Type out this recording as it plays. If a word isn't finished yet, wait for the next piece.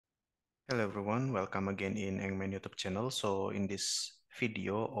Hello everyone, welcome again in Eng-Man YouTube channel. So in this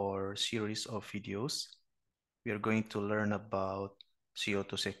video or series of videos, we are going to learn about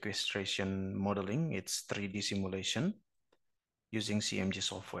CO2 sequestration modeling. It's 3D simulation using CMG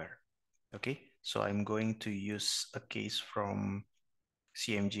software. Okay, so I'm going to use a case from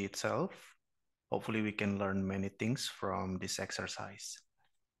CMG itself. Hopefully we can learn many things from this exercise.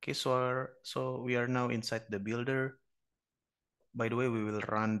 Okay, so we are now inside the builder. By the way, we will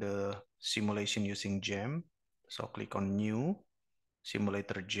run the simulation using GEM. So click on New,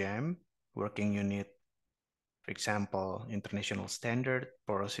 Simulator GEM, Working Unit, for example, International Standard,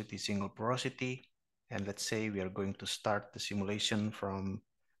 Porosity, Single Porosity. And let's say we are going to start the simulation from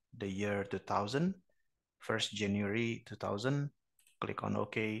the year 2000, 1st January 2000. Click on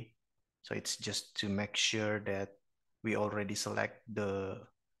OK. So it's just to make sure that we already select the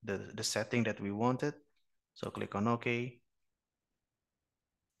setting that we wanted. So click on OK.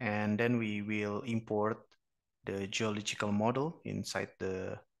 And then we will import the geological model inside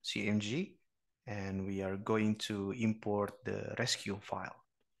the CMG, and we are going to import the rescue file.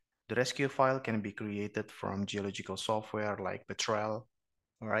 The rescue file can be created from geological software like Petrel,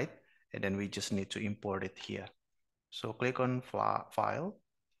 all right? And then we just need to import it here. So click on File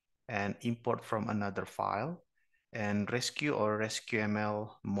and import from another file and rescue or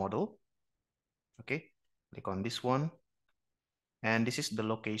rescue.ml model. Okay, click on this one. And this is the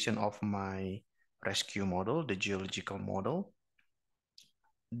location of my rescue model, the geological model,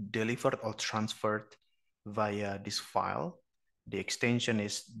 delivered or transferred via this file. The extension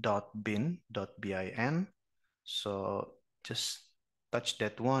is .bin. So just touch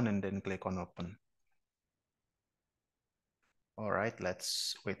that one and then click on open. All right,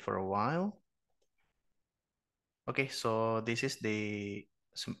 let's wait for a while. Okay, so this is the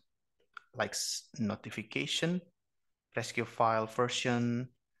like notification, rescue file version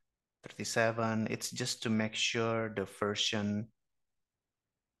 37. It's just to make sure the version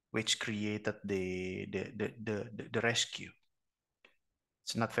which created the rescue.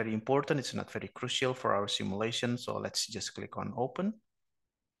 It's not very important, it's not very crucial for our simulation, so let's just click on open.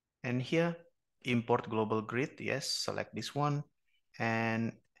 And here, import global grid, yes, select this one.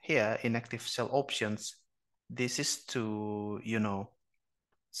 And here, inactive cell options, this is to,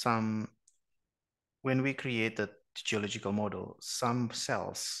 when we created the geological model, some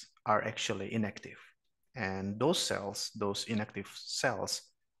cells are actually inactive. And those cells, those inactive cells,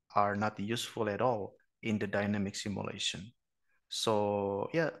 are not useful at all in the dynamic simulation. So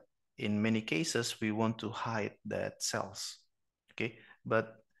yeah, in many cases, we want to hide that cells, okay?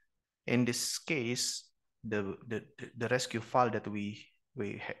 But in this case, the rescue file that we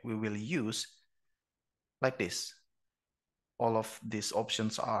will use like this. All of these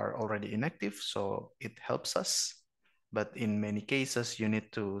options are already inactive, so it helps us. But in many cases, you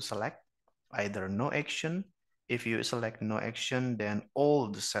need to select either no action. If you select no action, then all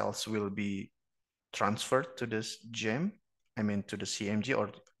the cells will be transferred to this GEM, to the CMG or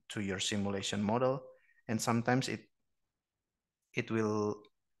to your simulation model. And sometimes it will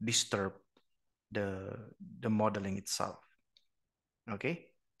disturb the modeling itself. Okay,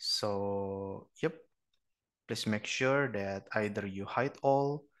 so yep, please make sure that either you hide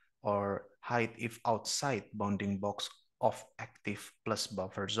all or hide if outside bounding box of active plus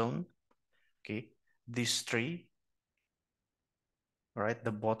buffer zone. Okay, these three, all right,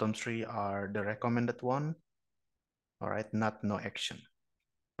 the bottom three are the recommended one. All right, not no action.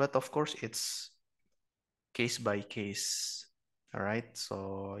 But of course, it's case by case. All right,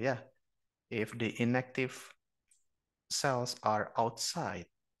 so yeah, if the inactive cells are outside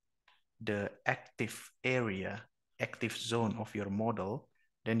the active area, active zone of your model,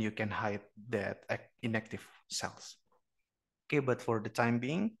 then you can hide that inactive cells. Okay, but for the time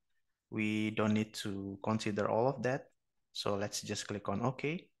being, we don't need to consider all of that. So let's just click on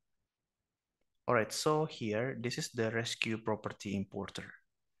OK. All right, so here, this is the rescue property importer.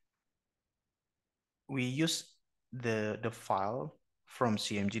 We use the file from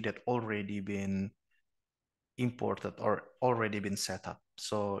CMG that already been imported or already been set up.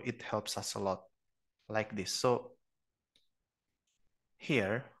 So it helps us a lot like this. So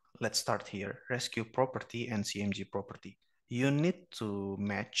here, let's start here, rescue property and CMG property. You need to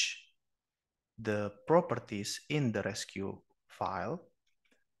match the properties in the rescue file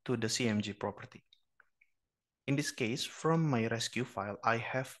to the CMG property. In this case, from my rescue file, I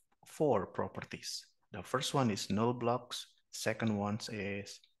have 4 properties. The first one is null blocks, second one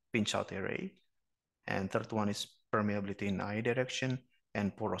is pinch out array, and third one is permeability in I direction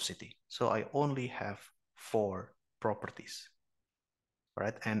and porosity. So I only have 4 properties,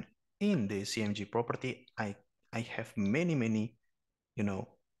 right? And in the CMG property, I have many,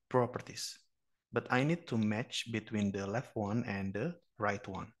 properties, but I need to match between the left one and the right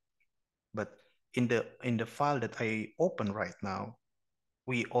one. But in the file that I open right now,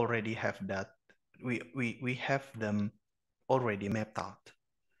 we already have that. We have them already mapped out.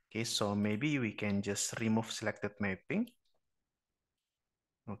 Okay, so maybe we can just remove selected mapping.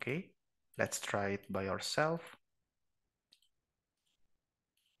 Okay, let's try it by ourselves.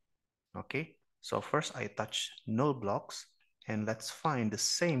 Okay, so first I touch null blocks, and let's find the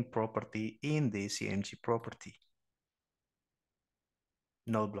same property in the CMG property.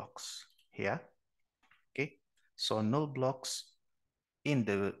 Null blocks here. Okay, so null blocks in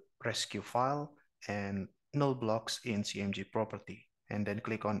the rescue file and null blocks in CMG property, and then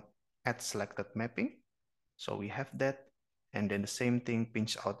click on add selected mapping. So we have that, and then the same thing,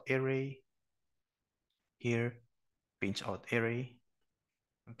 pinch out array here, pinch out array.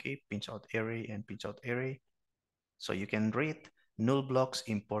 Okay, pinch out array and pinch out array. So you can read null blocks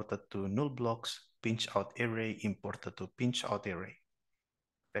imported to null blocks, pinch out array imported to pinch out array.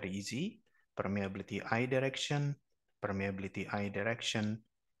 Very easy. Permeability I direction,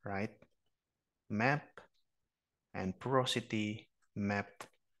 right? Map and porosity, map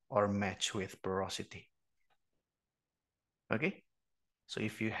or match with porosity. Okay. So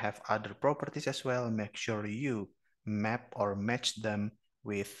if you have other properties as well, make sure you map or match them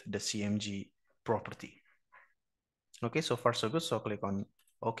with the CMG property. Okay, so far so good. So click on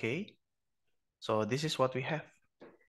OK. So this is what we have.